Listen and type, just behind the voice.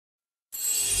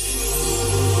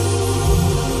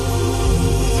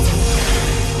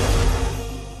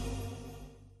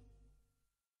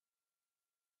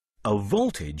A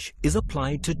voltage is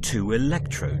applied to two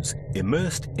electrodes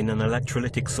immersed in an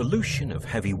electrolytic solution of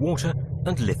heavy water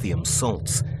and lithium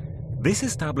salts. This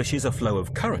establishes a flow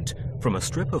of current from a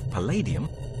strip of palladium,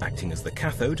 acting as the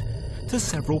cathode, to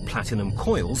several platinum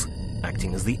coils,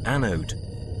 acting as the anode.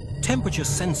 Temperature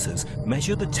sensors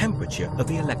measure the temperature of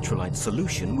the electrolyte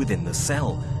solution within the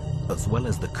cell, as well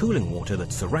as the cooling water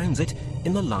that surrounds it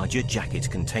in the larger jacket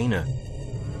container.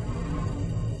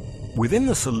 Within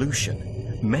the solution,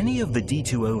 many of the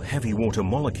D2O heavy water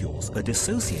molecules are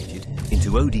dissociated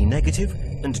into OD negative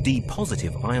and D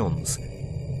positive ions.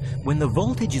 When the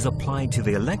voltage is applied to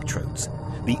the electrodes,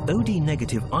 the OD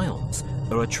negative ions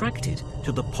are attracted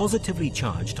to the positively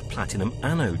charged platinum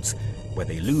anodes, where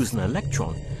they lose an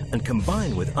electron and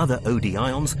combine with other OD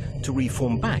ions to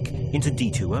reform back into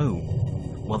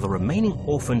D2O, while the remaining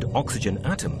orphaned oxygen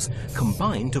atoms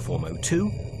combine to form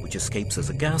O2, which escapes as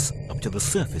a gas up to the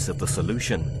surface of the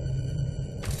solution.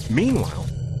 Meanwhile,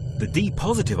 the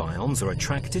D-positive ions are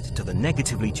attracted to the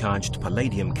negatively charged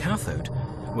palladium cathode,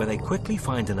 where they quickly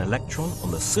find an electron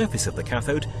on the surface of the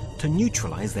cathode to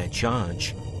neutralize their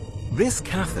charge. This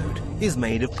cathode is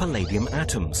made of palladium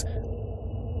atoms,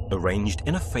 arranged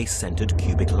in a face-centered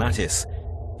cubic lattice.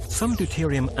 Some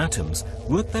deuterium atoms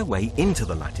work their way into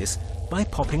the lattice by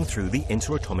popping through the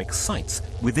interatomic sites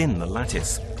within the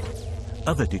lattice.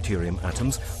 Other deuterium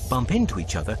atoms bump into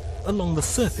each other along the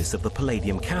surface of the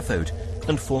palladium cathode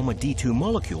and form a D2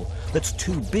 molecule that's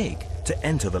too big to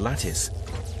enter the lattice.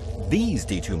 These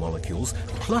D2 molecules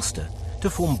cluster to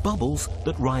form bubbles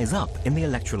that rise up in the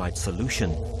electrolyte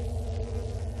solution.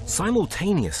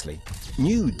 Simultaneously,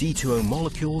 new D2O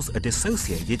molecules are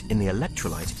dissociated in the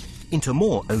electrolyte into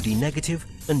more OD negative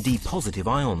and D positive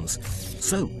ions.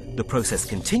 So the process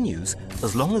continues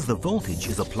as long as the voltage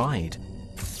is applied.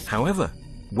 However,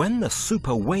 when the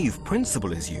super wave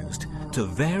principle is used to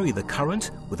vary the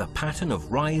current with a pattern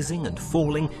of rising and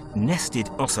falling nested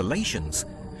oscillations,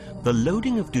 the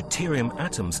loading of deuterium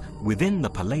atoms within the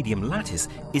palladium lattice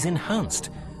is enhanced,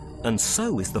 and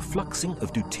so is the fluxing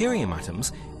of deuterium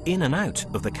atoms in and out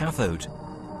of the cathode.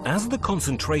 As the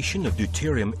concentration of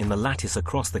deuterium in the lattice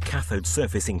across the cathode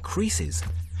surface increases,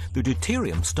 the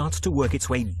deuterium starts to work its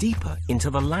way deeper into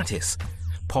the lattice,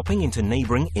 popping into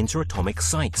neighboring interatomic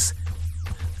sites.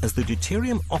 As the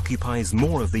deuterium occupies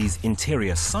more of these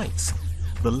interior sites,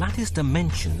 the lattice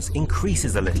dimensions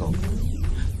increases a little.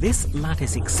 This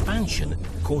lattice expansion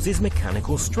causes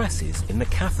mechanical stresses in the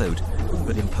cathode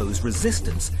that impose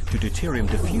resistance to deuterium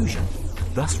diffusion,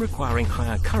 thus requiring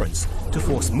higher currents to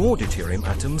force more deuterium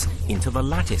atoms into the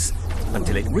lattice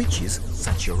until it reaches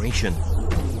saturation.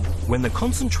 When the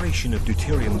concentration of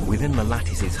deuterium within the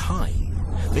lattice is high,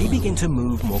 they begin to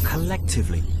move more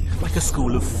collectively, like a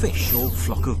school of fish or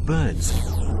flock of birds,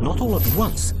 not all at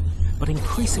once, but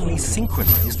increasingly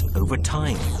synchronized over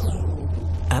time.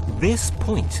 At this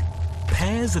point,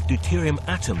 pairs of deuterium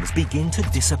atoms begin to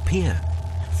disappear,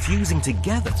 fusing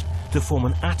together to form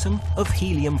an atom of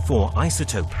helium-4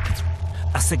 isotope.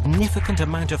 A significant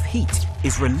amount of heat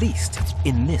is released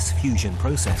in this fusion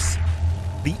process.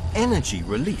 The energy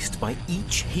released by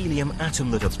each helium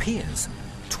atom that appears,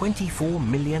 24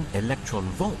 million electron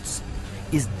volts,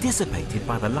 is dissipated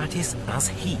by the lattice as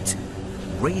heat,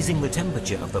 raising the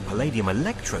temperature of the palladium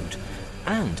electrode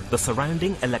and the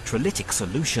surrounding electrolytic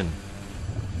solution.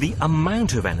 The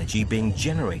amount of energy being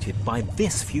generated by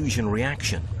this fusion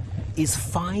reaction is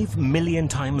 5 million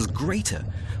times greater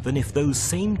than if those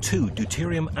same two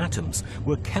deuterium atoms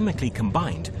were chemically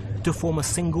combined to form a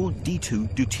single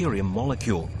D2 deuterium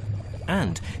molecule,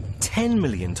 and 10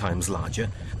 million times larger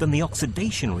than the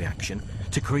oxidation reaction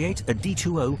to create a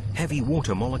D2O heavy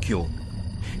water molecule.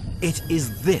 It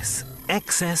is this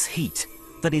excess heat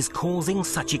that is causing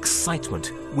such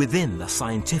excitement within the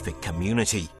scientific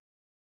community.